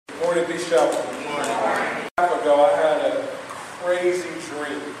morning, be sheltered. Good morning. A while ago, I had a crazy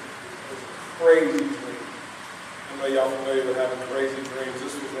dream. It was a crazy dream. I know y'all familiar with having crazy dreams.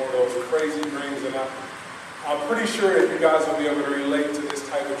 This was one of those crazy dreams, and I'm pretty sure that you guys will be able to relate to this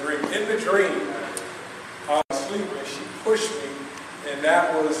type of dream. In the dream, I was asleep and she pushed me, and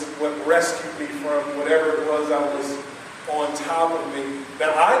that was what rescued me from whatever it was I was on top of me.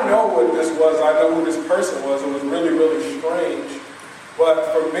 Now, I know what this was. I know who this person was. It was really, really strange.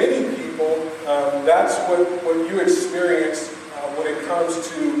 But for many people, that's what you experience when it comes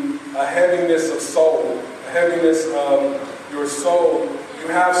to a heaviness of soul, a heaviness of your soul. You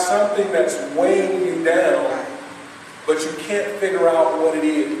have something that's weighing you down, but you can't figure out what it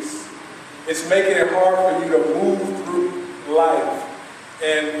is. It's making it hard for you to move through life.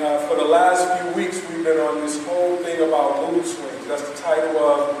 And for the last few weeks, we've been on this whole thing about mood swings. That's the title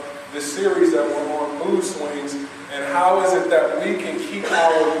of the series that we're on, Mood Swings. And how is it that we can keep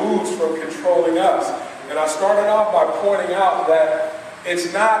our moods from controlling us? And I started off by pointing out that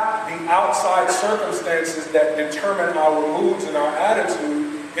it's not the outside circumstances that determine our moods and our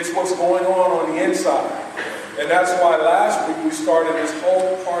attitude. It's what's going on the inside. And that's why last week we started this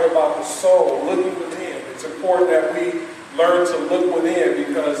whole part about the soul, looking within. It's important that we learn to look within,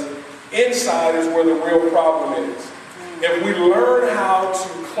 because inside is where the real problem is. If we learn how to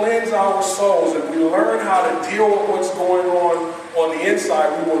cleanse our souls, if we learn how to deal with what's going on the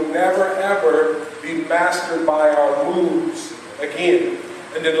inside, we will never ever be mastered by our moods again.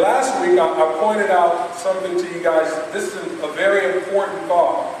 And then last week I pointed out something to you guys. This is a very important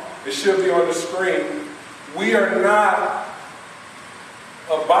thought. It should be on the screen. We are not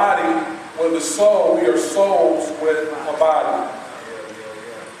a body with a soul. We are souls with a body.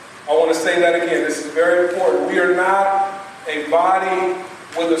 I want to say that again. This is very important. We are not a body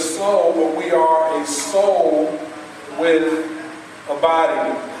with a soul, but we are a soul with a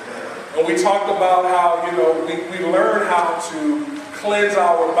body. And we talked about how, we learn how to cleanse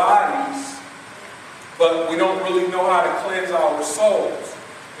our bodies, but we don't really know how to cleanse our souls.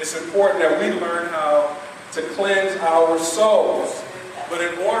 It's important that we learn how to cleanse our souls. But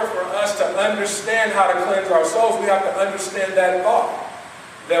in order for us to understand how to cleanse our souls, we have to understand that thought,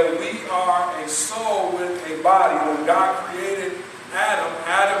 that we are a soul with a body. When God created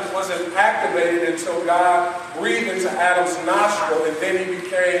Adam wasn't activated until God breathed into Adam's nostril, and then he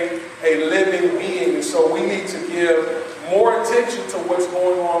became a living being. And so we need to give more attention to what's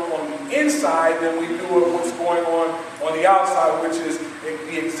going on the inside than we do of what's going on the outside, which is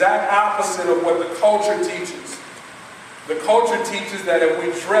the exact opposite of what the culture teaches. The culture teaches that if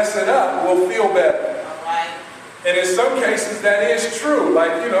we dress it up, we'll feel better. And in some cases, that is true.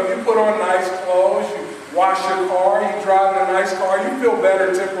 Like, if you put on nice clothes, you wash your car, you drive in a nice car, you feel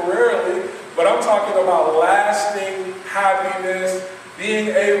better temporarily. But I'm talking about lasting happiness, being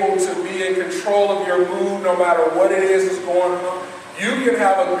able to be in control of your mood no matter what it is that's going on. You can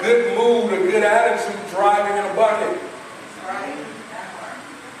have a good mood, a good attitude driving in a bucket.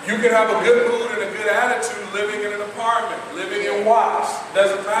 You can have a good mood and a good attitude living in an apartment, living in Watts. It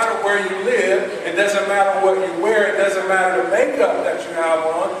doesn't matter where you live. It doesn't matter what you wear. It doesn't matter the makeup that you have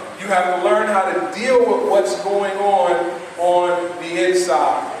on. You have to learn how to deal with what's going on the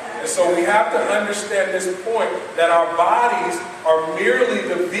inside. And so we have to understand this point, that our bodies are merely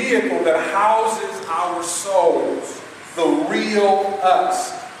the vehicle that houses our souls, the real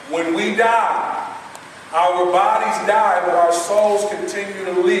us. When we die, our bodies die, but our souls continue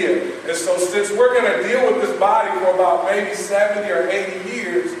to live. And so since we're going to deal with this body for about maybe 70 or 80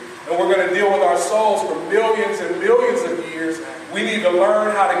 years, and we're going to deal with our souls for millions and millions of years, we need to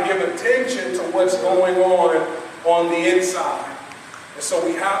learn how to give attention to what's going on the inside. And so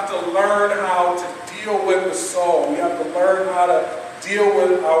we have to learn how to deal with the soul. We have to learn how to deal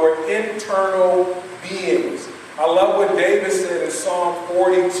with our internal beings. I love what David said in Psalm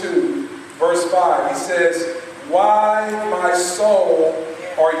 42. Verse 5, he says, "Why, my soul,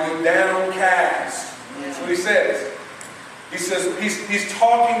 are you downcast?" That's what he says. He says, he's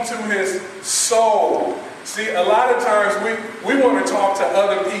talking to his soul. See, a lot of times we want to talk to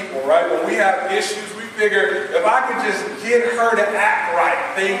other people, right? When we have issues, we figure, if I could just get her to act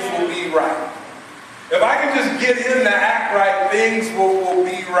right, things will be right. If I can just get him to act right, things will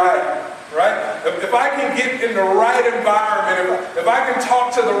be right. Right? If I can get in the right environment, if I can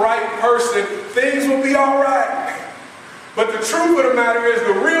talk to the right person, things will be all right. But the truth of the matter is,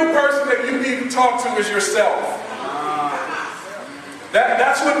 the real person that you need to talk to is yourself.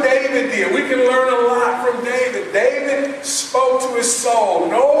 That's what David did. We can learn a lot from David. David spoke to his soul.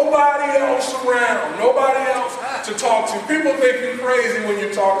 Nobody else around. Nobody else to talk to. People think you're crazy when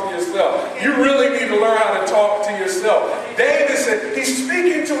you talk to yourself. You really need to learn how to talk to yourself. David said, he's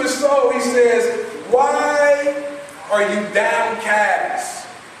speaking to his soul. soul, he says, why are you downcast?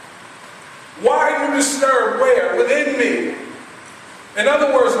 Why are you disturbed? Where? Within me. In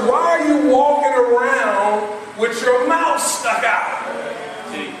other words, why are you walking around with your mouth stuck out?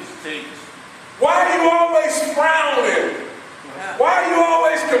 Teach. Why are you always frowning? Why are you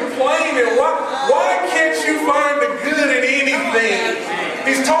always complaining? Why can't you find the good in anything?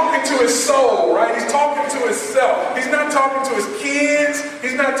 He's talking to his soul, right? He's talking to himself. He's not talking to his kids.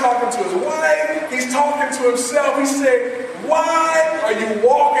 He's not talking to his wife. He's talking to himself. He said, why are you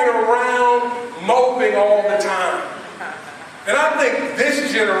walking around moping all the time? And I think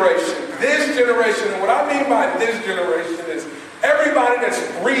this generation, and what I mean by this generation is everybody that's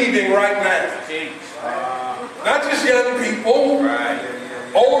breathing right now. Not just young people,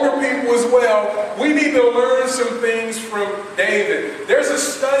 older people as well. We need to learn some things from David. There's a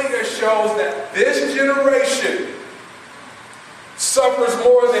study that shows that this generation suffers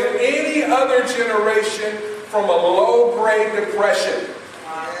more than any other generation from a low-grade depression.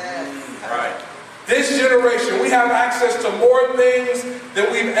 This generation, we have access to more things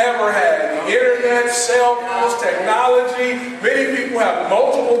than we've ever had. The internet, cell phones, technology. Many people have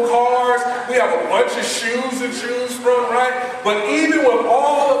multiple cars. We have a bunch of shoes to choose from, right? But even with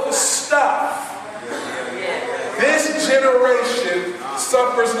all of the stuff, this generation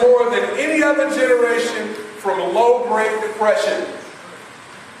suffers more than any other generation from low-grade depression.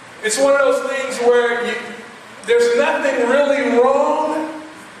 It's one of those things where there's nothing really wrong,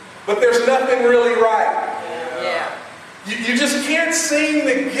 but there's nothing really right. You just can't seem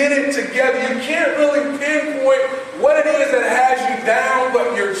to get it together. You can't really pinpoint what it is that has you down,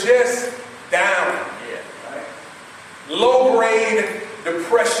 but you're just down. Low-grade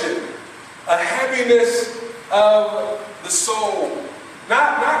depression, a heaviness of the soul.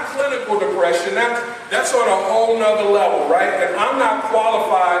 Not clinical depression, that's on a whole nother level, right? And I'm not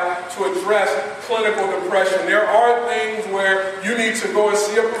qualified to address clinical depression. There are things where you need to go and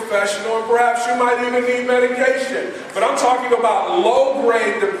see a professional, and perhaps you might even need medication. But I'm talking about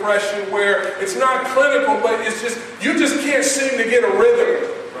low-grade depression where it's not clinical, but it's just, you just can't seem to get a rhythm.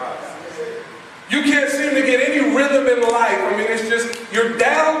 You can't seem to get any rhythm in life. I mean, it's just, you're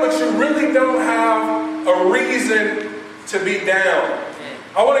down, but you really don't have a reason to be down.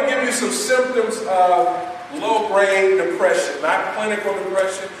 I want to give you some symptoms of low-grade depression, not clinical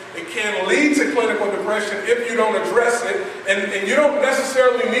depression. It can lead to clinical depression if you don't address it, and you don't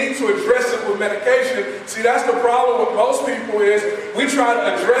necessarily need to address it with medication. See, that's the problem with most people is we try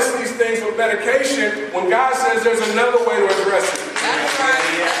to address these things with medication when God says there's another way to address it. That's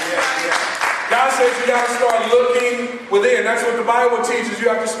right. God says you got to start looking within. That's what the Bible teaches. You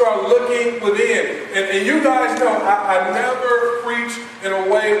have to start looking within. And you guys know, I never preach in a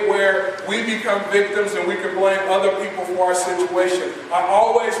way where we become victims and we can blame other people for our situation. I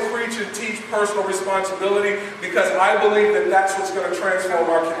always preach and teach personal responsibility because I believe that that's what's going to transform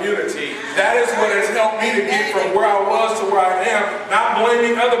our community. That is what has helped me to get from where I was to where I am, not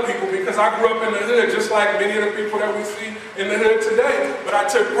blaming other people because I grew up in the hood just like many of the people that we see in the hood today. But I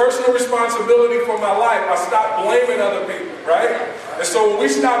took personal responsibility for my life. I stopped blaming other people, right? And so when we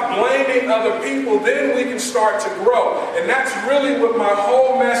stop blaming other people, then we can start to grow. And that's really what my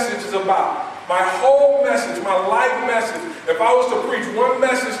whole message is about. My whole message, my life message, if I was to preach one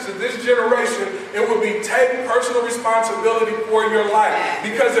message to this generation, it would be take personal responsibility for your life.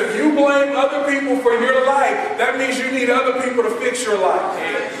 Because if you blame other people for your life, that means you need other people to fix your life.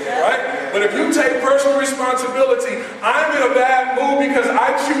 Right? But if you take personal responsibility, I'm in a bad mood because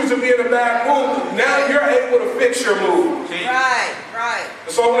I choose to be in a bad mood, now you're able to fix your mood. Right.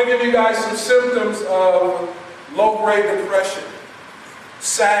 So I want to give you guys some symptoms of low-grade depression.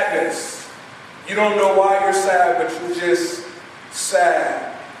 Sadness. You don't know why you're sad, but you're just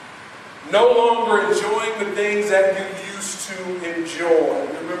sad. No longer enjoying the things that you used to enjoy.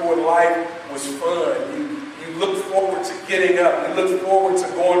 Remember when life was fun. You look forward to getting up. You look forward to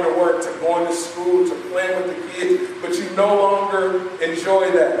going to work, to going to school, to playing with the kids, but you no longer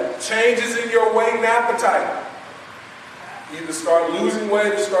enjoy that. Changes in your weight and appetite. You either start losing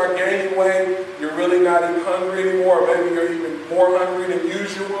weight or start gaining weight. You're really not even hungry anymore, or maybe you're even more hungry than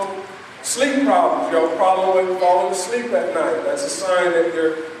usual. Sleep problems. You have a problem with falling asleep at night. That's a sign that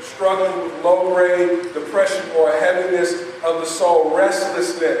you're struggling with low-grade depression or a heaviness of the soul.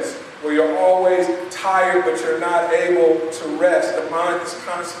 Restlessness, where you're always tired but you're not able to rest. The mind is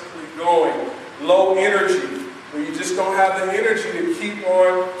constantly going. Low energy, where you just don't have the energy to keep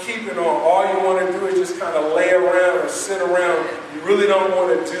on keeping on. All you want to do is just kind of lay around or sit around. You really don't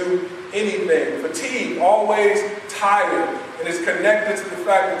want to do anything. Fatigue, always tired. and it's connected to the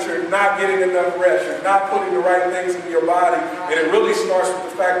fact that you're not getting enough rest, you're not putting the right things in your body, and it really starts with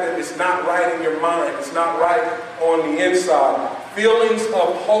the fact that it's not right in your mind, it's not right on the inside. Feelings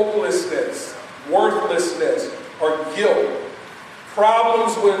of hopelessness, worthlessness, or guilt.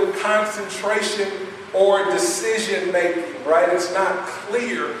 Problems with concentration or decision making, right? It's not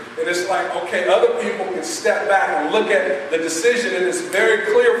clear, and it's like, okay, other people can step back and look at the decision and it's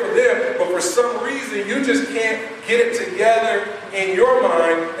very clear for them, but for some reason you just can't get it together in your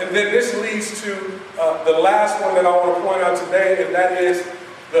mind. And then this leads to the last one that I want to point out today, and that is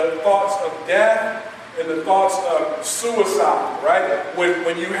the thoughts of death and the thoughts of suicide, right?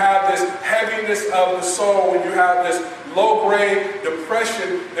 When you have this heaviness of the soul, when you have this low-grade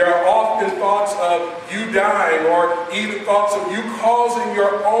depression, there are often thoughts of you dying, or even thoughts of you causing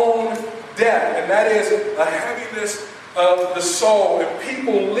your own death. And that is a heaviness of the soul. And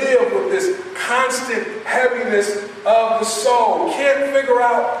people live with this constant heaviness of the soul. Can't figure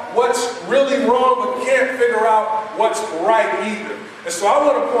out what's really wrong, but can't figure out what's right either. And so I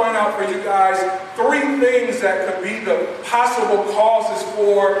want to point out for you guys 3 things that could be the possible causes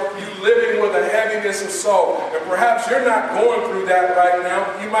for you living with a heaviness of soul. And perhaps you're not going through that right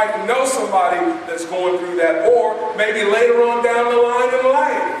now. You might know somebody that's going through that, or maybe later on down the line in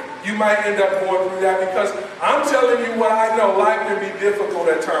life, you might end up going through that, because I'm telling you what I know, life can be difficult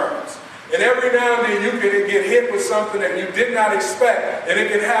at times. And every now and then you can get hit with something that you did not expect, and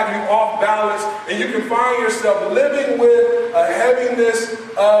it can have you off balance, and you can find yourself living with a heaviness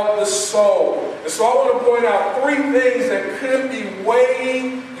of the soul. And so I want to point out 3 things that could be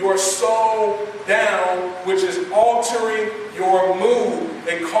weighing your soul down, which is altering your mood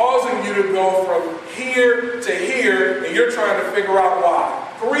and causing you to go from here to here, and you're trying to figure out why.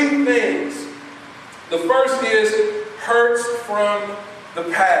 3 things. The first is hurts from the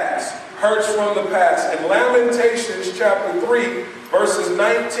past. Hurts from the past. In Lamentations chapter 3, verses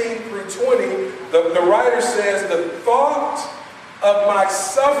 19 through 20, the writer says, "The thought of my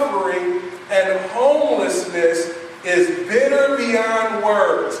suffering and homelessness is bitter beyond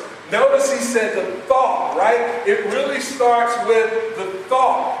words." Notice he said the thought, right? It really starts with the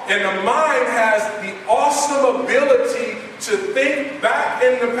thought. And the mind has the awesome ability to think back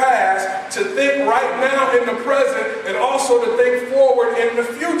in the past, to think right now in the present, and also to think forward in the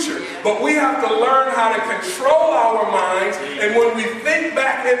future. But we have to learn how to control our minds, and when we think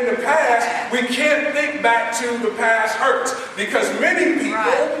back in the past, we can't think back to the past hurts. Because many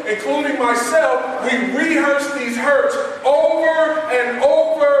people, including myself, we rehearse these hurts over and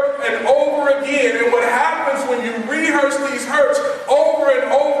over and over again. And what happens when you rehearse these hurts over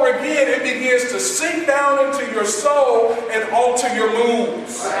and over again, it begins to sink down into your soul and alter your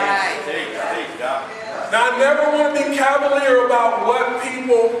moods. Now, I never want to be cavalier about what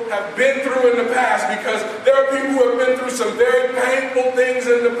people have been through in the past, because there are people who have been through some very painful things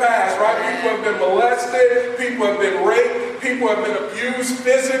in the past, right? People have been molested, people have been raped, people have been abused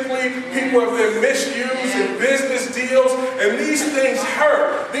physically, people have been misused in business deals, and these things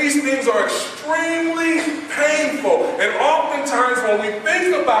hurt. These things are extremely painful, and oftentimes when we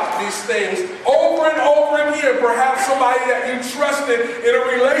think about these things over and over again, perhaps somebody that you trusted in a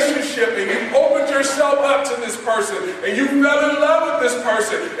relationship, and you opened yourself up to this person, and you fell in love with this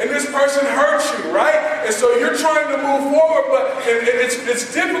person, and this person hurt you, right? And so you're trying to move forward, but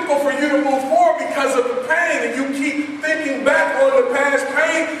it's difficult for you to move forward because of the pain, and you keep thinking back on the past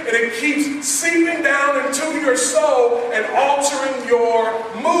pain, and it keeps seeping down into your soul and altering your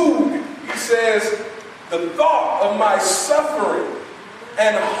mood. He says, "The thought of my suffering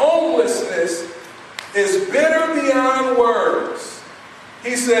and homelessness is bitter beyond words."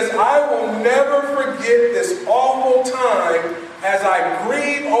 He says, "I will never forget this awful time as I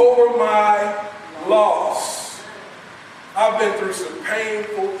grieve over my loss." I've been through some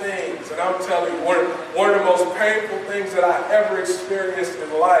painful things, and I'm telling you, one of the most painful things that I ever experienced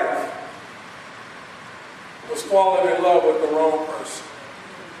in life was falling in love with the wrong person.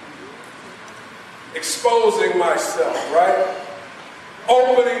 Exposing myself, right?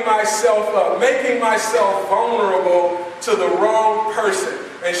 Opening myself up, making myself vulnerable to the wrong person.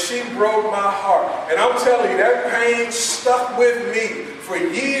 And she broke my heart. And I'm telling you, that pain stuck with me for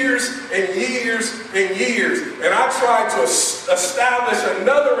years and years and years. And I tried to establish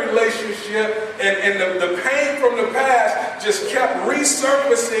another relationship, and the pain from the past just kept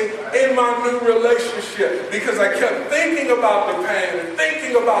resurfacing in my new relationship, because I kept thinking about the pain and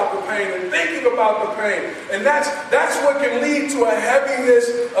thinking about the pain and thinking about the pain. And that's what can lead to a heaviness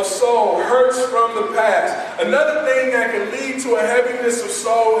of soul, hurts from the past. Another thing that can lead to a heaviness of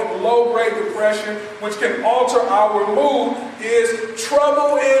soul and low-grade depression, which can alter our mood, is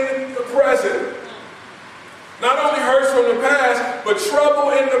trouble in the present. Not only hurts from the past, but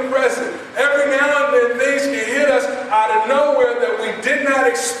trouble in the present. Every now and then things can hit us out of nowhere that we did not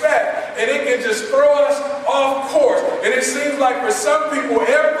expect, and it can just throw us off course. And it seems like for some people,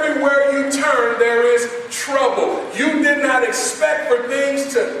 everywhere you turn, there is trouble. You did not expect for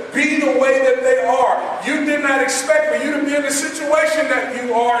things to be the way that they are. You did not expect for you to be in the situation that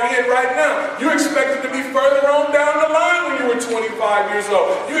you are in right now. You expected to be further on down the line when you were 25 years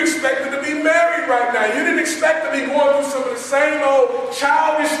old. You expected to be married right now. You didn't expect to be going through some of the same old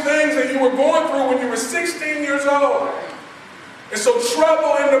childish things that you were going through when you were 16 years old. And so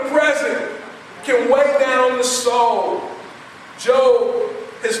trouble in the present can weigh down the soul. Job,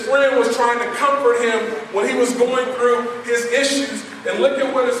 his friend, was trying to comfort him when he was going through his issues. And look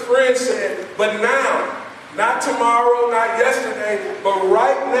at what his friend said. But now, not tomorrow, not yesterday, but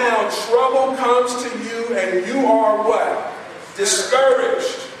right now, trouble comes to you and you are what?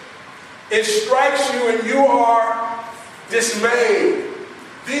 Discouraged. It strikes you and you are dismayed.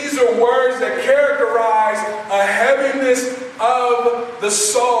 These are words that characterize a heaviness of the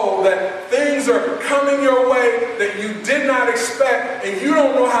soul, that things are coming your way that you did not expect and you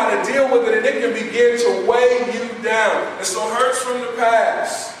don't know how to deal with it, and it can begin to weigh you down. And so hurts from the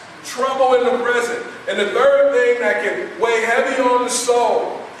past, trouble in the present. And the third thing that can weigh heavy on the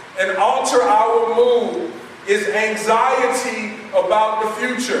soul and alter our mood is anxiety about the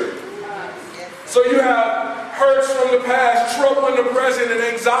future. So you have hurts from the past, trouble in the present, and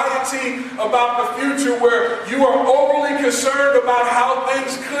anxiety about the future, where you are overly concerned about how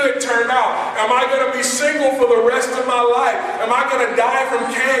things could turn out. Am I going to be single for the rest of my life? Am I going to die from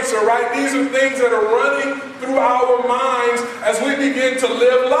cancer, right? These are things that are running through our minds as we begin to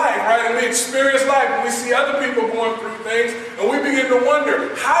live life, right? And we experience life, and we see other people going through things, and we begin to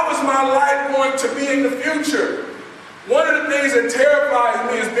wonder, how is my life going to be in the future? One of the things that terrifies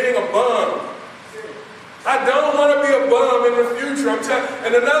me is being a bum. I don't want to be a bum in the future.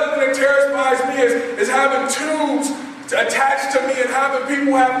 And another thing that terrifies me is having tubes attached to me and having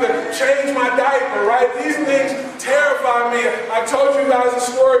people have to change my diaper, right? These things terrify me. I told you guys a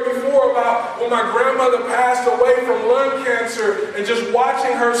story before about when my grandmother passed away from lung cancer and just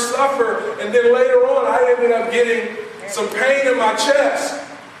watching her suffer. And then later on, I ended up getting some pain in my chest.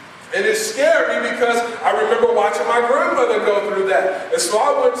 And it scared me because I remember watching my grandmother go through that. And so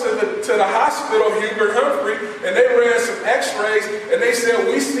I went to the hospital, Hubert Humphrey, and they ran some x-rays, and they said,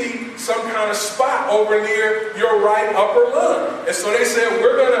 we see some kind of spot over near your right upper lung. And so they said,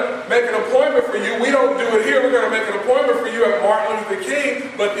 we're going to make an appointment for you. We don't do it here. We're going to make an appointment for you at Martin Luther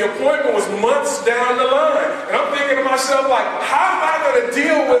King. But the appointment was months down the line. And I'm thinking to myself, like, how am I going to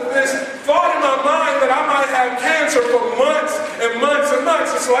deal with this thought in my mind that I might have cancer for months and months and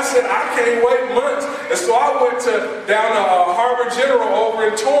months? And so I said, I can't wait months. And so I went down to Harbor General over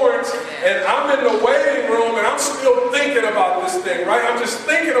in Torrance, and I'm in the waiting room, and I'm still thinking about this thing, right? I'm just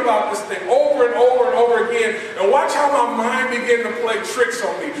thinking about this thing over and over and over again. And watch how my mind began to play tricks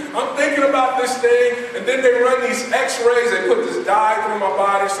on me. I'm thinking about this thing, and then they run these x-rays. They put this dye through my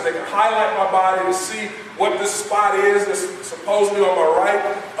body so they can highlight my body to see what this spot is that's supposedly on my right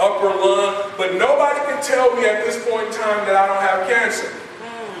upper lung. But nobody can tell me at this point in time that I don't have cancer.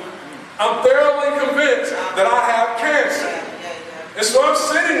 I'm thoroughly convinced that I have cancer. And so I'm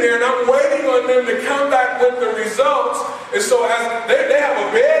sitting there and I'm waiting on them to come back with the results. And so as they have a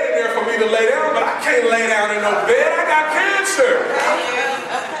bed in there for me to lay down, but I can't lay down in no bed. I got cancer.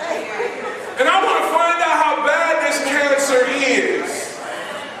 And I want to find out how bad this cancer is.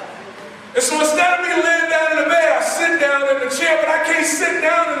 And so instead of me laying down in the bed, I sit down in the chair, but I can't sit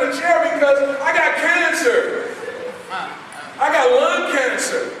down in the chair because I got cancer. I got lung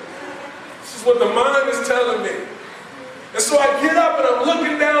cancer. What the mind is telling me. And so I get up and I'm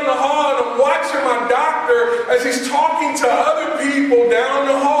looking down the hall and I'm watching my doctor as he's talking to other people down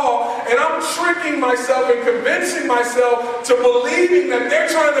the hall, and I'm tricking myself and convincing myself to believing that they're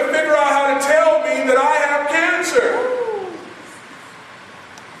trying to figure out how to tell me that I have cancer.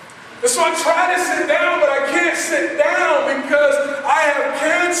 And so I try to sit down, but I can't sit down because I have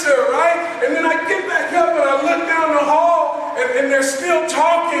cancer, right? And then I get back up and I look down the hall, and they're still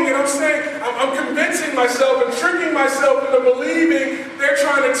talking, and I'm saying, I'm convincing myself and tricking myself into believing they're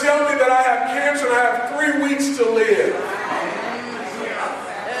trying to tell me that I have cancer and I have 3 weeks to live.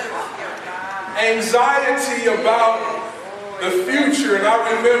 Anxiety about the future. And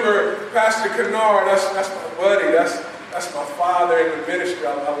I remember Pastor Kennard, that's my buddy, that's my father in the ministry.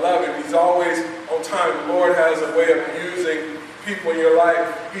 I love him. He's always on time. The Lord has a way of using people in your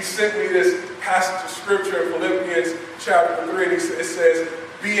life. He sent me this passage of scripture in Philippians chapter 3, and it says,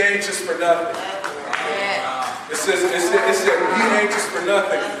 be anxious for nothing. It said, be anxious for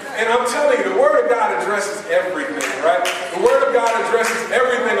nothing. And I'm telling you, the Word of God addresses everything, right? The Word of God addresses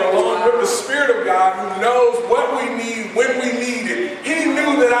everything along with the Spirit of God who knows what we need when we need it. He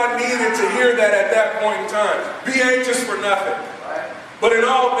knew that I needed to hear that at that point in time. Be anxious for nothing. But in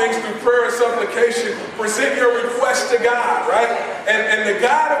all things, through prayer and supplication, present your request to God, right? And the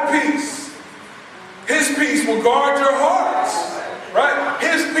God of peace, His peace will guard your hearts, right?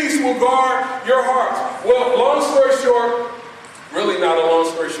 His peace will guard your hearts. Well, long story short, really not a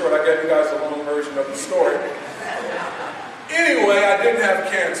long story short, I gave you guys a long version of the story. Anyway, I didn't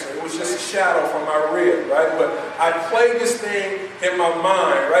have cancer. It was just a shadow from my rib, right? But I played this thing in my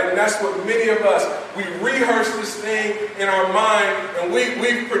mind, right? And that's what many of us, we rehearse this thing in our mind, and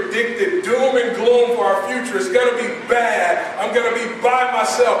we've predicted doom and gloom for our future. It's going to be bad. I'm going to be by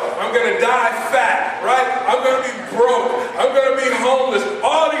myself. I'm going to die fat, right? I'm going to be broke. I'm going to be homeless.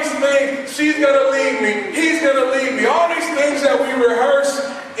 All these things, she's going to leave me. He's going to leave me. All these things that we rehearse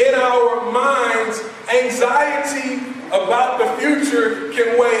in our minds, anxiety about the future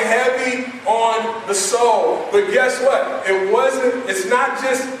can weigh heavy on the soul. But guess what? It's not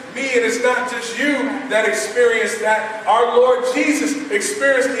just me and it's not just you that experienced that. Our Lord Jesus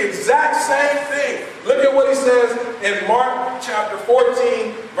experienced the exact same thing. Look at what he says in Mark chapter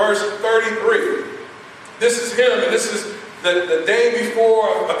 14, verse 33. This is him, and this is the day before,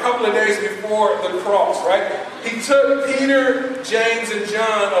 a couple of days before the cross, right? He took Peter, James, and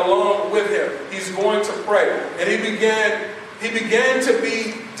John along with him. He's going to pray. And he began to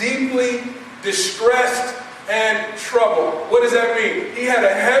be deeply distressed and troubled. What does that mean? He had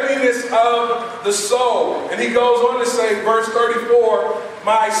a heaviness of the soul. And he goes on to say, verse 34,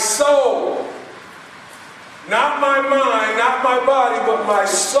 my soul, not my mind, not my body, but my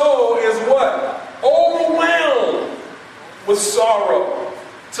soul is what? Overwhelmed with sorrow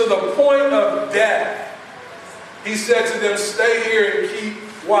to the point of death. He said to them, stay here and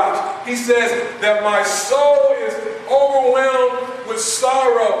keep watch. He says that my soul is overwhelmed with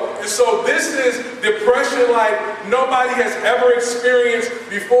sorrow. And so this is depression like nobody has ever experienced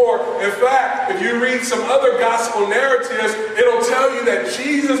before. In fact, if you read some other gospel narratives, it'll tell you that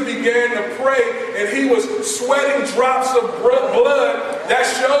Jesus began to pray and he was sweating drops of blood. That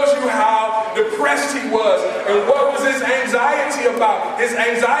shows you how depressed he was. And what was his anxiety about? His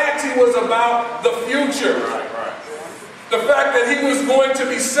anxiety was about the future. The fact that he was going to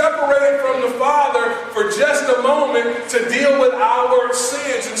be separated from the Father for just a moment to deal with our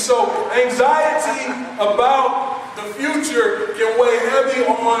sins. And so anxiety about the future can weigh heavy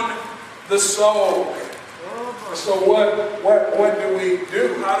on the soul. So what do we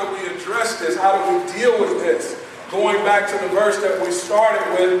do? How do we address this? How do we deal with this? Going back to the verse that we started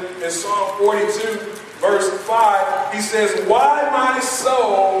with in Psalm 42, verse 5, he says, why, my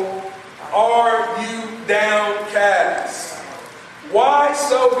soul, are you downcast? Why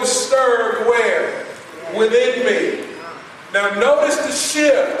so disturbed where? Within me. Now notice the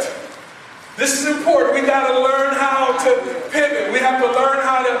shift. This is important. We got to learn how to pivot. We have to learn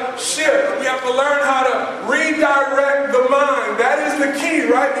how to shift. We have to learn how to redirect the mind. That is the key,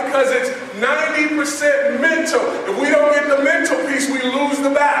 right? Because it's 90% mental. If we don't get the mental piece, we lose the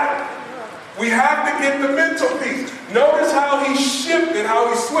battle. We have to get the mental piece. Notice how he shifted, how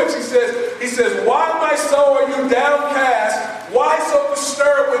he switched. He says, why, my soul, are you downcast? Why so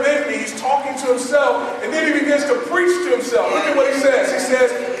disturbed within me? He's talking to himself, and then he begins to preach to himself. Look at what he says. He says,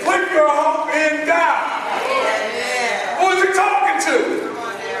 put your hope in God. Who is he talking to?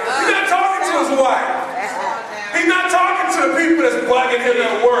 He's not talking to his wife. He's not talking to the people that's bugging him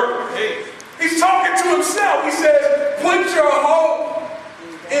at work. He's talking to himself. He says, put your hope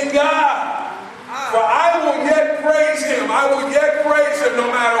in God. For I will yet praise him. I will yet praise him no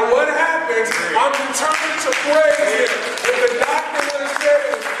matter what happens. I'm determined to praise him. If the doctor would have said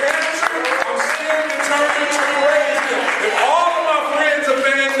it was cancer, I'm still determined to praise him. If all of my friends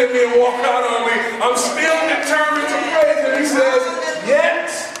abandoned me and walked out on me, I'm still determined to praise him. He says, yet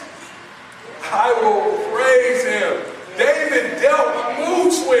I will praise him. David dealt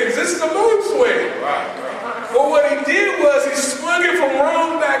mood swings. This is a mood swing. But what he did was he swung it from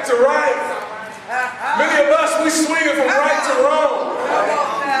wrong back to right. Many of us, we swing it from right to wrong.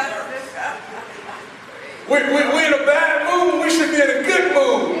 We're in a bad mood. We should be in a good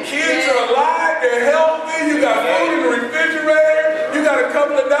mood. Kids are alive. They're healthy. You got food in the refrigerator. You got a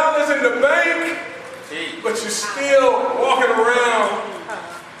couple of dollars in the bank. But you're still walking around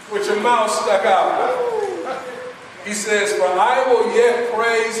with your mouth stuck out. He says, for I will yet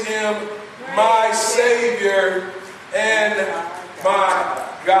praise him, my Savior and my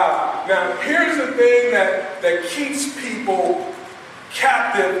God. Now, here's the thing that keeps people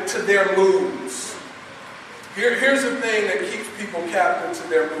captive to their moods. Here's the thing that keeps people captive to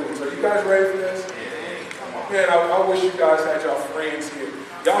their moods. Are you guys ready for this? Man, I wish you guys had y'all friends here.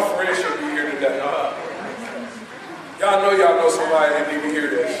 Y'all friends should be here today. Y'all know somebody that need to hear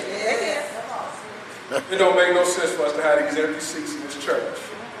this. It don't make no sense for us to have these empty seats in this church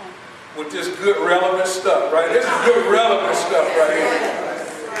with this good relevant stuff, right? This is good relevant stuff right here.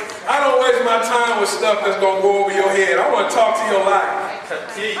 I don't waste my time with stuff that's going to go over your head. I want to talk to your life.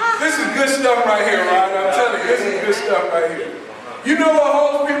 This is good stuff right here, right? I'm telling you, this is good stuff right here. You know what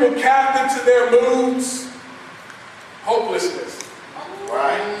holds people captive to their moods? Hopelessness.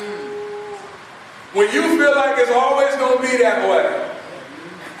 Right. When you feel like it's always going to be that way,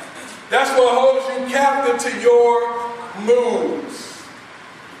 that's what holds you captive to your moods.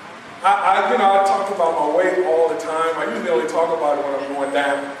 I talk about my weight all the time. I usually only talk about it when I'm going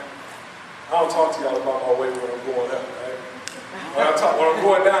down. I don't talk to y'all about my weight when I'm going up, right? When I'm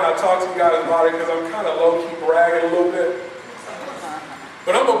going down, I talk to you guys about it because I'm kind of low-key bragging a little bit.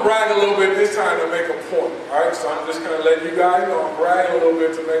 But I'm going to brag a little bit this time to make a point, all right? So I'm just going to let you guys know I'm bragging a little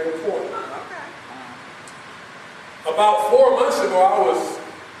bit to make a point. About 4 months ago, I was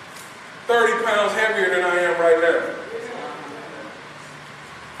 30 pounds heavier than I am right now.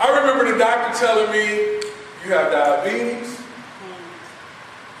 I remember the doctor telling me, you have diabetes,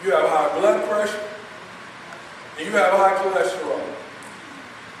 you have high blood pressure, and you have high cholesterol.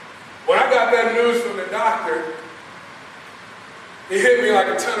 When I got that news from the doctor, it hit me like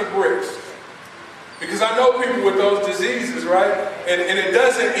a ton of bricks. Because I know people with those diseases, right? And it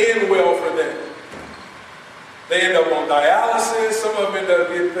doesn't end well for them. They end up on dialysis, some of them end up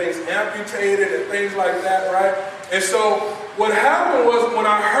getting things amputated and things like that, right? And so what happened was when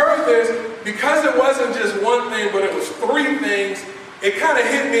I heard this, because it wasn't just one thing, but it was 3 things, it kind of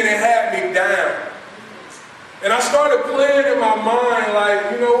hit me and it had me down. And I started playing in my mind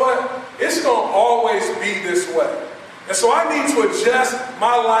like, you know what? It's going to always be this way. And so I need to adjust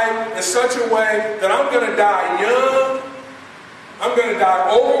my life in such a way that I'm going to die young, I'm going to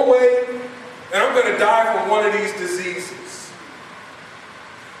die overweight, and I'm going to die from one of these diseases.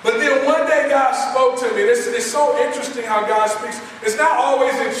 But then one day God spoke to me. It's so interesting how God speaks. It's not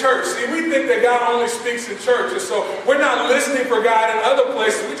always in church. See, we think that God only speaks in church. And so we're not listening for God in other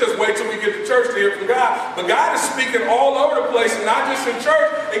places. We just wait till we get to church to hear from God. But God is speaking all over the place, and not just in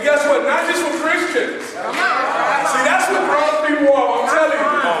church. And guess what? Not just with Christians. See, that's what throws people off. I'm telling you.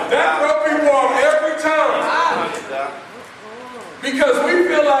 That throws people off every time. Because we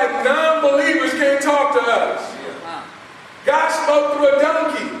feel like non-believers can't talk to us. God spoke through a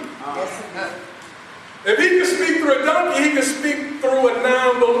donkey. If he can speak through a donkey, he can speak through a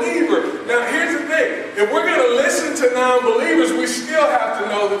non-believer. Now here's the thing. If we're going to listen to non-believers, we still have to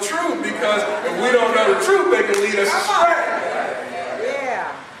know the truth. Because if we don't know the truth, they can lead us astray.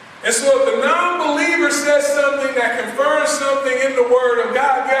 And so if the non-believer says something that confirms something in the Word of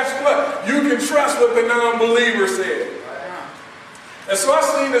God, guess what? You can trust what the non-believer said. And so I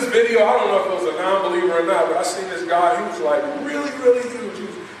seen this video, I don't know if it was a non-believer or not, but I seen this guy, he was like really, really huge.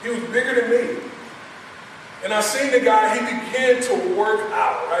 He was bigger than me. And I seen the guy, he began to work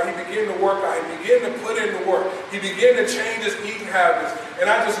out, right? He began to work out. He began to put in the work. He began to change his eating habits. And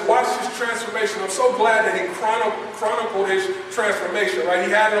I just watched his transformation. I'm so glad that he chronicled his transformation, right? He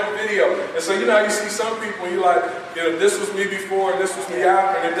had it on video. And so, you know, you see some people, you like, you know, this was me before and this was me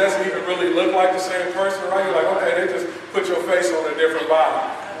after, and it doesn't even really look like the same person, right? You're like, okay, they just put your face on a different body.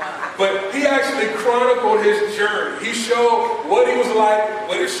 But he actually chronicled his journey. He showed what he was like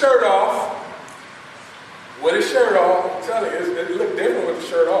with his shirt off. With his shirt off, I'm telling you, it looked different with the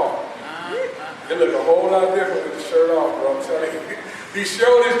shirt off. It looked a whole lot different with the shirt off, bro, I'm telling you. He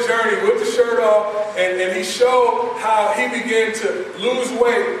showed his journey with the shirt off, and he showed how he began to lose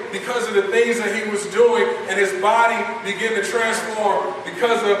weight because of the things that he was doing, and his body began to transform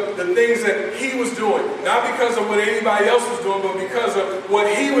because of the things that he was doing. Not because of what anybody else was doing, but because of what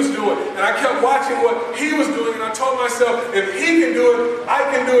he was doing. And I kept watching what he was doing, and I told myself, if he can do it, I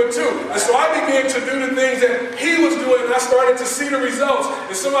can do it too. And so I began to do the things that he was doing, and I started to see the results.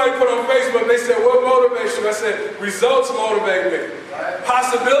 And somebody put on Facebook, they said, what motivates you? I said, results motivate me.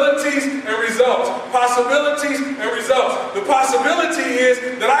 Possibilities and results. Possibilities and results. The possibility is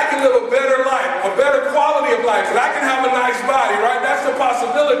that I can live a better life, a better quality of life, that I can have a nice body, right? That's the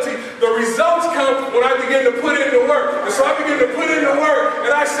possibility. The results come when I begin to put in the work. And so I begin to put in the work,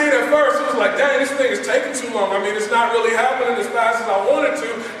 and I seen at first, it was like, dang, this thing is taking too long. I mean, it's not really happening as fast as I wanted to,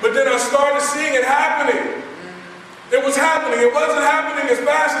 but then I started seeing it happening. It was happening. It wasn't happening as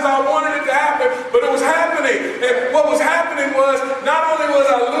fast as I wanted it to happen, but it was happening. And what was happening was, not only was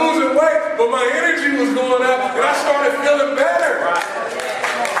I losing weight, but my energy was going up, and I started feeling better.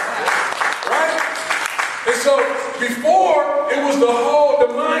 Right? And so before, it was the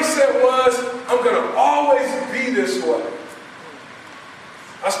mindset was, I'm going to always be this way.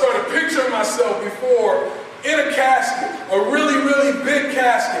 I started picturing myself before in a casket, a really, really big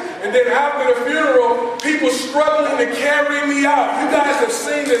casket. And then after the funeral, people struggling to carry me out. You guys have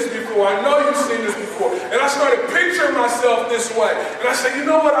seen this before. I know you've seen this before. And I started picturing myself this way. And I said, you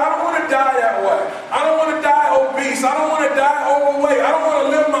know what? I don't want to die that way. I don't want to die obese. I don't want to die overweight. I don't want to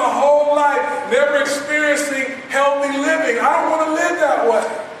live my whole life never experiencing healthy living. I don't want to live that way.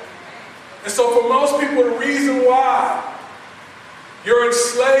 And so for most people, the reason why you're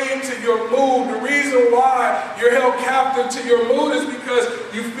enslaved to your mood, the reason why you're held captive to your mood is because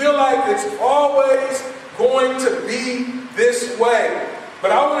you feel like it's always going to be this way.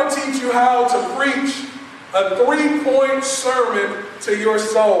 But I want to teach you how to preach a 3-point sermon to your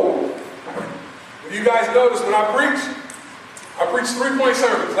soul. You guys notice when I preach 3-point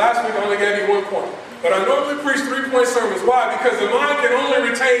sermons. Last week I only gave you 1 point. But I normally preach 3-point sermons. Why? Because the mind can only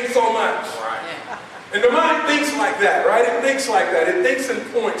retain so much. And the mind thinks like that, right? It thinks like that. It thinks in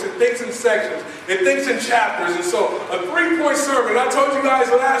points. It thinks in sections. It thinks in chapters. And so a 3-point sermon, I told you guys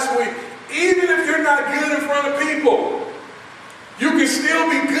last week, even if you're not good in front of people, you can still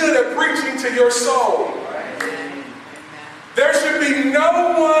be good at preaching to your soul. There should be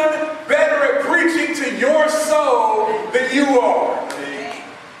no one better at preaching to your soul than you are.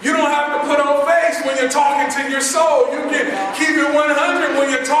 You don't have to put on face when you're talking to your soul. You can keep it 100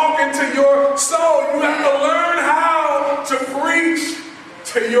 when you're talking to your soul. You have to learn how to preach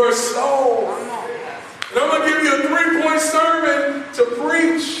to your soul. And I'm going to give you a 3-point sermon to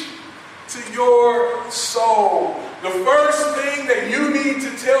preach to your soul. The first thing that you need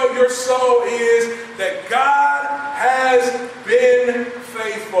to tell your soul is that God has been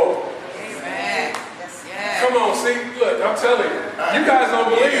faithful. Amen. Come on, see, look, I'm telling you, you guys don't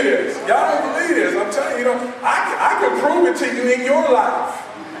believe this. Y'all don't believe this. I'm telling you, I can prove it to you in your life.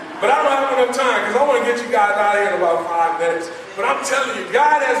 But I don't have enough time because I want to get you guys out of here in about 5 minutes. But I'm telling you,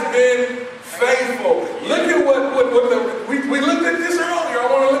 God has been faithful. Look at we looked at this earlier. I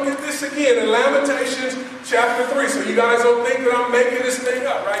want to look at this again in Lamentations chapter 3. So you guys don't think that I'm making this thing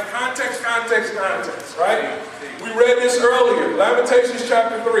up, right? Context, right? We read this earlier. Lamentations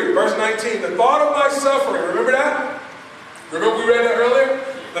chapter 3, verse 19. The thought of my suffering, remember that? Remember we read that earlier?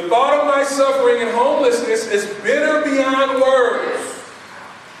 The thought of my suffering and homelessness is bitter beyond words.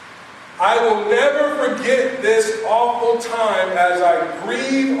 I will never forget this awful time as I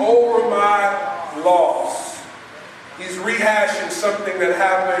grieve over my loss. He's rehashing something that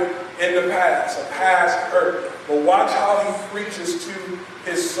happened in the past, a past hurt. But watch how he preaches to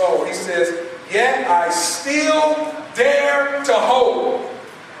his soul. He says, yet I still dare to hope.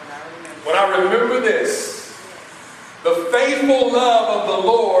 When I remember this, the faithful love of the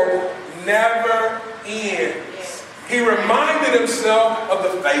Lord never ends. He reminded himself of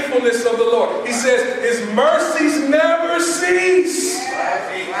the faithfulness of the Lord. He says, his mercies never cease.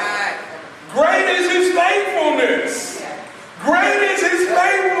 Great is his faithfulness. Great is his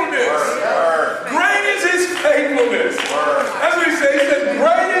faithfulness. Great is his faithfulness. That's what he said. He said,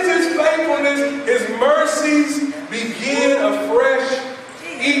 great is his faithfulness. His mercies begin afresh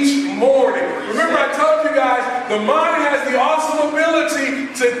each morning. Remember I told you guys, the mind has the awesome ability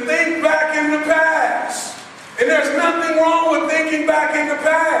to think back in the past. And there's nothing wrong with thinking back in the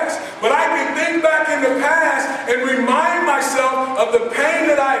past. But I can think back in the past and remind myself of the pain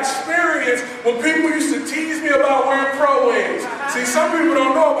that I experienced when people used to tease me about wearing Pro Wings. See, some people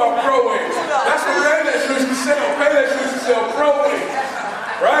don't know about Pro Wings. That's what Payless used to sell. Payless used to sell Pro Wings.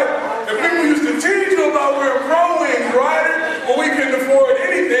 Right? And people used to tease you about wearing Pro Wings, right? Well, we couldn't afford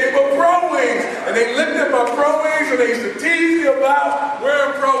anything but Pro Wings. And they looked at my Pro Wings and they used to tease me about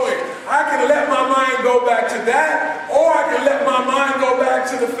wearing Pro Wings. I can let my mind go back to that, or I can let my mind go back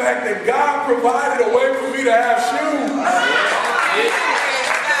to the fact that God provided a way for me to have shoes.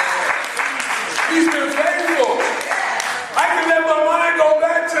 He's been faithful. I can let my mind go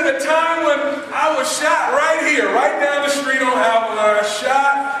back to the time when I was shot right here, right down the street on Avalon,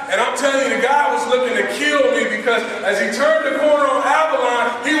 shot. And I'm telling you, the guy was looking to kill me because as he turned the corner on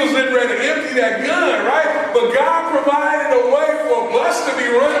Avalon, he was getting ready to empty that gun, right? But God provided a way for a bus to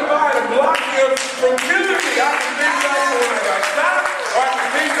be running by to block him from killing me. I can think back to when I got shot, or I can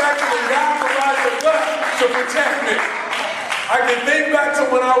think back to when God provided a bus to protect me. I can think back to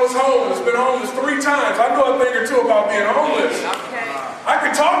when I was homeless, been homeless 3 times. I know a thing or two about being homeless. I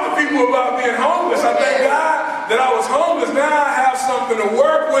can talk to people about being homeless. I thank God that I was homeless, now I have something to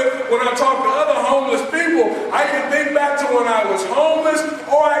work with when I talk to other homeless people. I can think back to when I was homeless,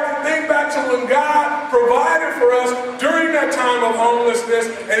 or I can think back to when God provided for us during that time of homelessness,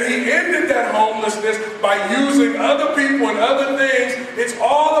 and He ended that homelessness by using other people and other things. It's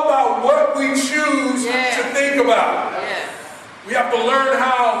all about what we choose to think about. We have to learn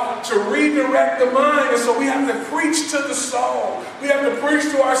how to redirect the mind, and so we have to preach to the soul. We have to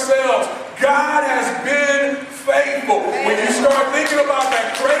preach to ourselves. God has been faithful. When you start thinking about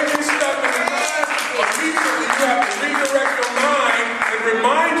that crazy stuff in the past, immediately you have to redirect your mind and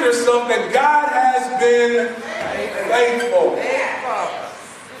remind yourself that God has been faithful.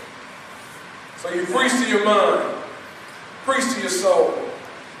 So you preach to your mind, preach to your soul.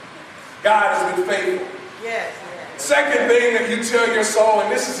 God has been faithful. Second thing that you tell your soul,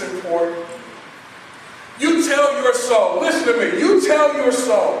 and this is important, you tell your soul, listen to me, you tell your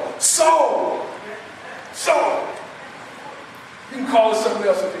soul, soul, you can call it something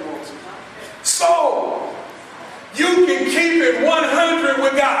else if you want to, soul, you can keep it 100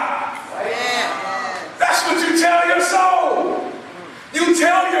 with God. That's what you tell your soul. You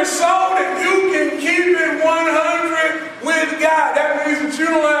tell your soul that you can keep it 100 with God. That means that you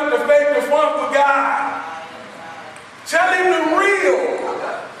don't have to fake the funk with God. Tell Him the real.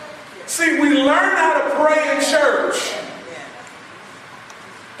 See, we learn how to pray in church.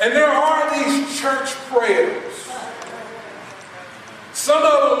 And there are these church prayers. Some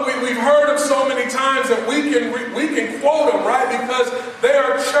of them we've heard them so many times that we can quote them, right? Because they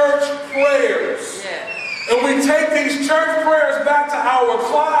are church prayers. And we take these church prayers back to our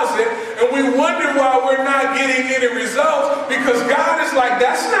closet and we wonder why we're not getting any results, because God is like,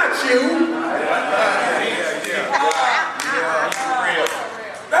 that's not you.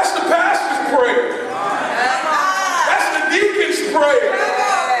 That's the pastor's prayer. That's the deacon's prayer.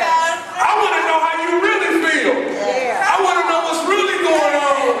 I want to know how you really feel. I want to know what's really going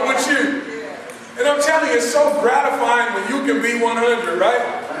on with you. And I'm telling you, it's so gratifying when you can be 100, right?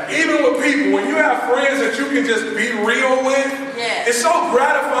 Even with people, when you have friends that you can just be real with, it's so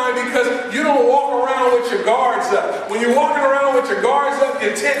gratifying because you don't walk around with your guards up. When you're walking around with your guards up,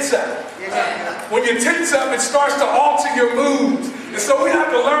 you're tense up. When you're tense up, it starts to alter your moods. And so we have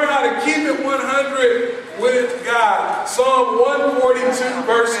to learn how to keep it 100 with God. Psalm 142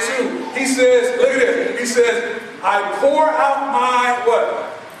 verse 2. He says, look at this. He says, I pour out my what?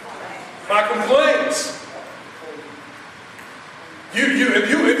 My complaints. If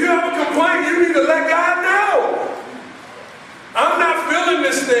you have a complaint, you need to let God know. I'm not feeling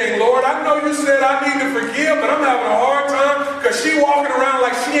this thing, Lord. I know you said I need to forgive, but I'm having a hard time because she walking around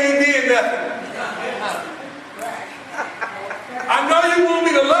like she ain't did nothing. I know you want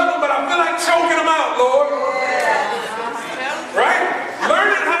me to love him, but I feel like choking him out, Lord. Right?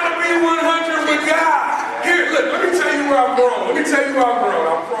 Learning how to be 100 with God. Here, look, let me tell you where I've grown. Let me tell you where I've grown.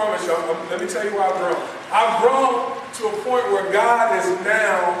 I promise you. Let me tell you where I've grown. I've grown to a point where God is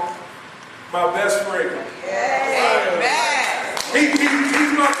now my best friend. Amen.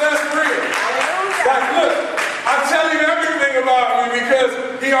 He's my best friend. Like, look, I tell him everything about me because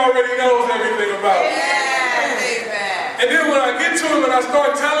he already knows everything about me. And then when I get to him and I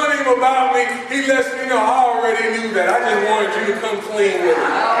start telling him about me, he lets me know I already knew that. I just wanted you to come clean with it.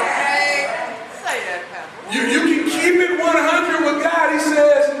 You can keep it 100 with God. He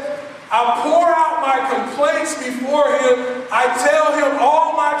says, I pour out my complaints before him. I tell him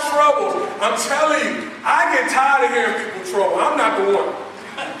all my troubles. I'm telling you, I get tired of hearing people's trouble. I'm not the one.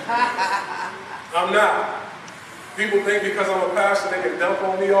 I'm not. People think because I'm a pastor, they can dump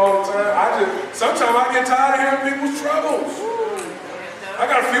on me all the time. Sometimes I get tired of hearing people's troubles. I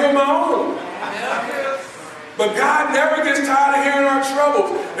got a few of my own. But God never gets tired of hearing our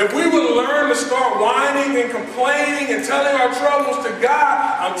troubles. If we would learn to start whining and complaining and telling our troubles to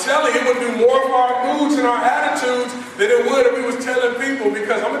God, I'm telling you, it would do more for our moods and our attitudes than it would if we was telling people.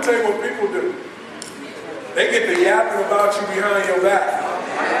 Because I'm going to tell you what people do. They get to yapping about you behind your back.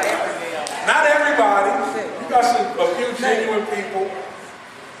 Not everybody. You got a few genuine people,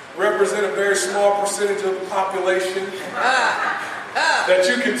 represent a very small percentage of the population that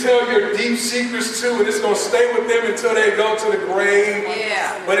you can tell your deep secrets to, and it's going to stay with them until they go to the grave.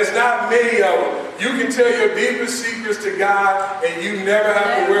 But it's not many of them. You can tell your deepest secrets to God, and you never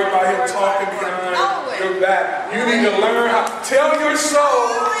have to worry about him talking behind your back. You need to learn how to tell your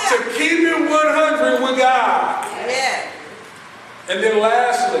soul to keep it 100 with God. And then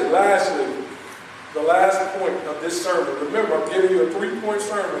lastly, the last point of this sermon. Remember, I'm giving you a 3-point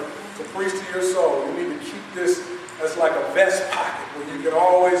sermon to preach to your soul. You need to keep this as like a vest pocket where you can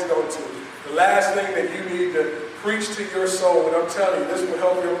always go to. The last thing that you need to preach to your soul. And I'm telling you, this will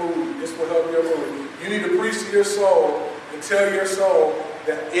help your mood. This will help your mood. You need to preach to your soul and tell your soul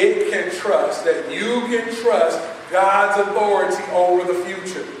that it can trust, that you can trust God's authority over the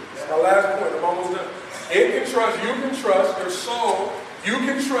future. That's my last point. I'm almost done. It can trust, you can trust your soul. You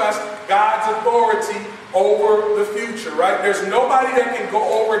can trust God's authority over the future, right? There's nobody that can go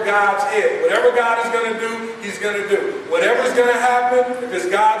over God's head. Whatever God is going to do, he's going to do. Whatever's going to happen, if it's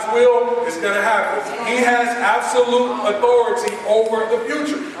God's will, it's going to happen. He has absolute authority over the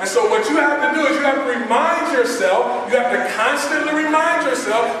future. And so what you have to do is you have to remind yourself, you have to constantly remind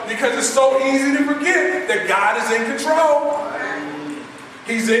yourself, because it's so easy to forget that God is in control.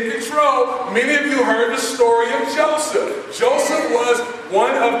 He's in control. Many of you heard the story of Joseph. Joseph was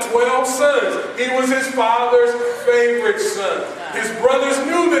one of 12 sons. He was his father's favorite son. His brothers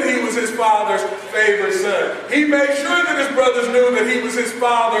knew that he was his father's favorite son. He made sure that his brothers knew that he was his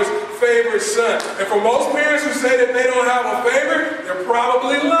father's favorite son. And for most parents who say that they don't have a favorite, they're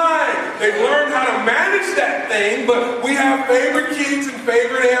probably lying. They've learned how to manage that thing, but we have favorite kids in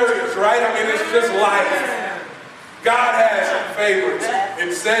favorite areas, right? I mean, it's just life. God has favorites.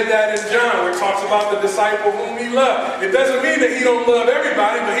 It said that in John, where it talks about the disciple whom he loved. It doesn't mean that he don't love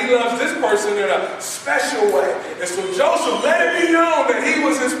everybody, but he loves this person in a special way. And so Joseph let it be known that he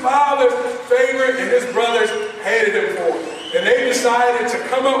was his father's favorite and his brothers hated him for it. And they decided to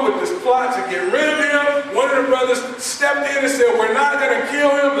come up with this plot to get rid of him. One of the brothers stepped in and said, we're not going to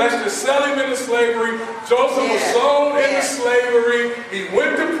kill him. Let's just sell him into slavery. Joseph was sold into slavery. He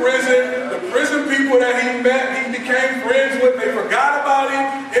went to prison. The prison people that he met, he became friends with. They forgot about him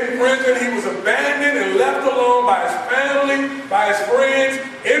in prison. He was abandoned and left alone by his family, by his friends,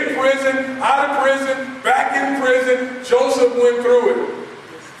 in prison, out of prison, back in prison. Joseph went through it.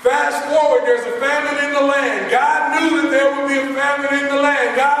 Fast forward, there's a famine in the land. God knew that there would be a famine in the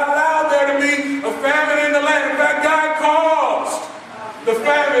land. God allowed there to be a famine in the land. In fact, God caused the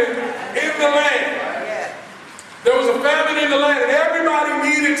famine in the land. There was a famine in the land, and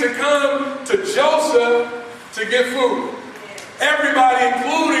everybody needed to come to Joseph to get food. Everybody,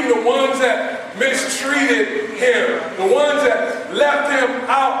 including the ones that mistreated him, the ones that left him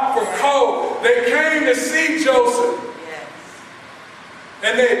out for cold. They came to see Joseph.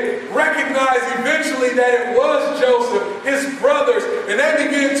 And they recognized eventually that it was Joseph, his brothers, and they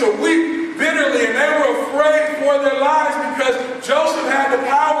began to weep bitterly, and they were afraid for their lives because Joseph had the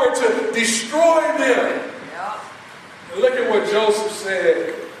power to destroy them. And look at what Joseph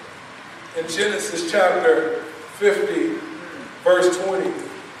said in Genesis chapter 50, verse 20.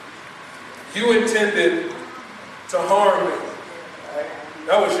 You intended to harm me.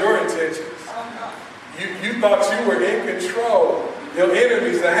 That was your intentions. You thought you were in control. Your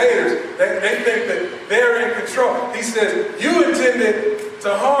enemies, the haters, they think that they're in control. He says, you intended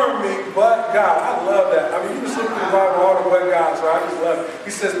to harm me, but God. I love that. I mean, you just look at the Bible, all the but God's, right? I just love it. He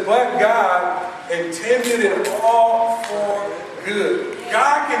says, but God intended it all for good.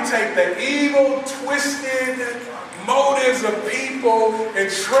 God can take the evil, twisted motives of people and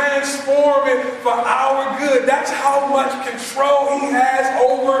transform it for our good. That's how much control he has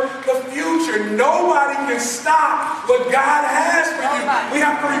over the future. Nobody can stop what God has for you. We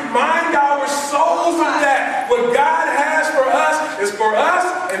have to remind our souls of that. What God has for us is for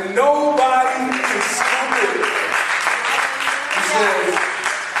us, and nobody can stop it. He says,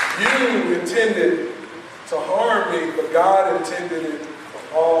 you intended to harm me, but God intended it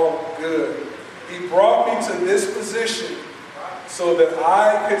for all good. He brought me to this position so that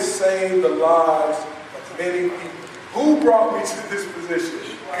I could save the lives of many people. Who brought me to this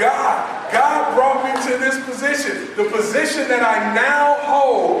position? God. God brought me to this position. The position that I now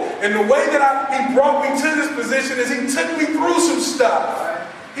hold. And the way that he brought me to this position is he took me through some stuff.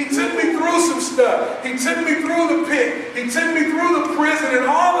 He took me through some stuff. He took me through the pit. He took me through the prison and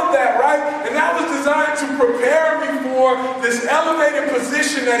all of that, right? And that was designed to prepare me for this elevated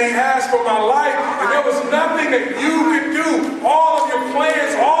position that he has for my life. And there was nothing that you could do. All of your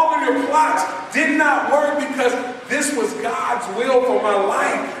plans, all of your plots did not work because this was God's will for my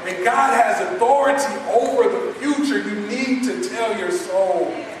life. And God has authority over the future. You need to tell your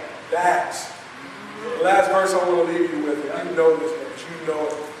soul that. The last verse I want to leave you with, and you know this verse. You know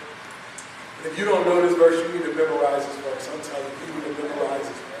it. And if you don't know this verse, you need to memorize this verse. I'm telling you, you need to memorize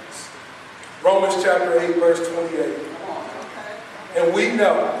this verse. Romans chapter 8, verse 28. And we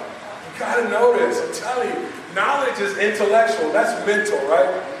know. You got to know this. I'm telling you. Knowledge is intellectual. That's mental,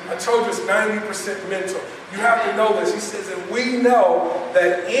 right? I told you it's 90% mental. You have to know this. He says, and we know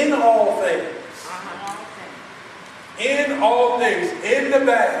that in all things, in the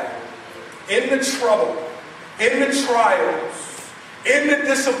bad, in the trouble, in the trials, in the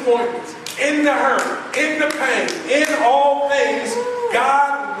disappointments, in the hurt, in the pain, in all things,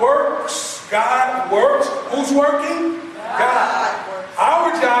 God works. God works. Who's working? God.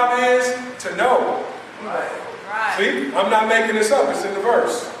 Our job is to know. Right. See, I'm not making this up. It's in the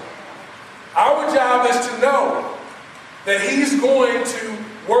verse. Our job is to know that He's going to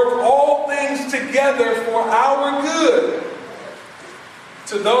work all things together for our good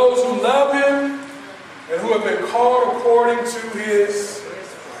to those who love Him and who have been called according to His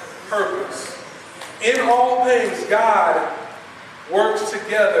purpose. In all things, God works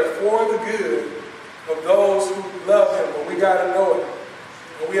together for the good of those who love Him. But we got to know it.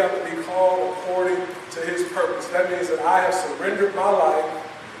 And we have to be called according to His purpose. That means that I have surrendered my life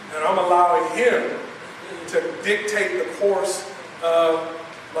and I'm allowing Him to dictate the course of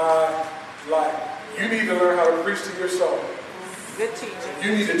my life. You need to learn how to preach to your soul. Good teaching.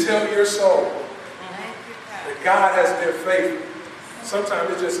 You need to tell your soul that God has been faithful.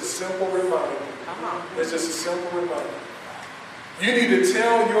 Sometimes it's just a simple reminder. It's just a simple reminder. You need to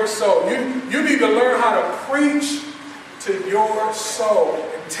tell your soul. You need to learn how to preach to your soul.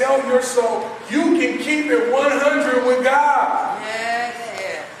 And tell your soul you can keep it 100 with God. Yes.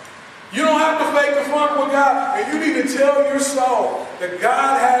 You don't have to fake the funk with God. And you need to tell your soul that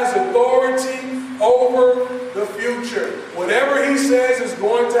God has authority over the future. Whatever He says is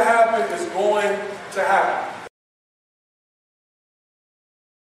going to happen is going to happen.